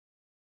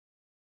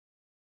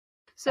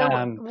So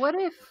Um,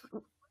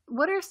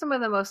 what are some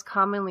of the most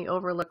commonly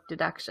overlooked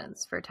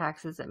deductions for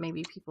taxes that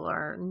maybe people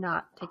are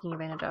not taking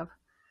advantage of?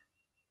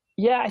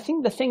 yeah, I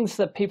think the things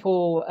that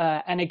people,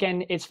 and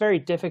again, it's very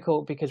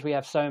difficult because we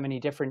have so many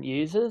different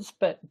users,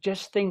 but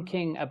just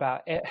thinking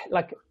about it,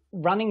 like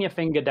running your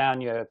finger down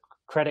your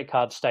credit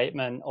card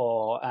statement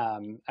or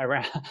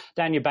around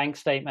down your bank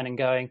statement and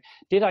going,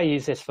 did I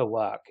use this for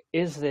work?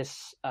 Is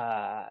this,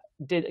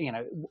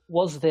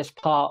 was this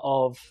part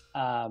of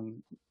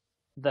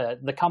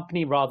the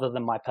company rather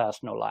than my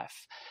personal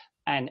life?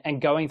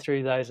 And going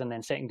through those and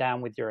then sitting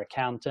down with your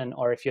accountant,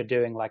 or if you're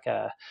doing like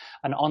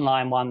an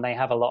online one, they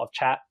have a lot of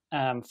chat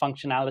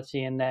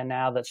functionality in there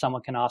now that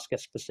someone can ask a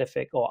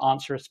specific or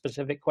answer a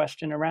specific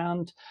question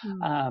around.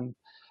 Mm. Um,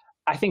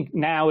 I think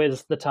now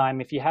is the time,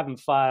 if you haven't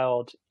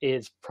filed,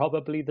 is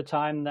probably the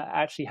time that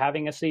actually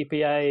having a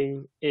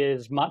CPA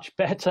is much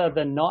better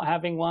than not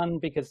having one,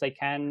 because they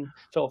can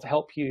sort of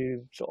help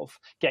you sort of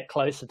get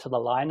closer to the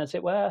line, as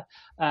it were.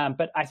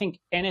 But I think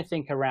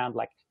anything around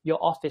like your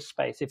office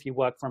space, if you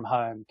work from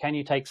home, can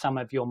you take some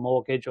of your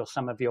mortgage or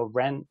some of your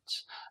rent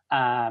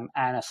and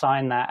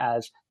assign that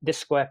as this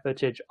square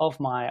footage of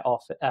my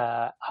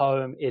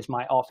home is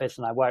my office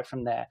and I work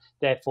from there.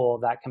 Therefore,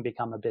 that can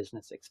become a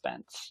business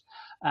expense.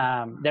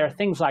 There are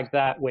things like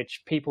that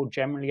which people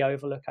generally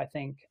overlook, I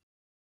think.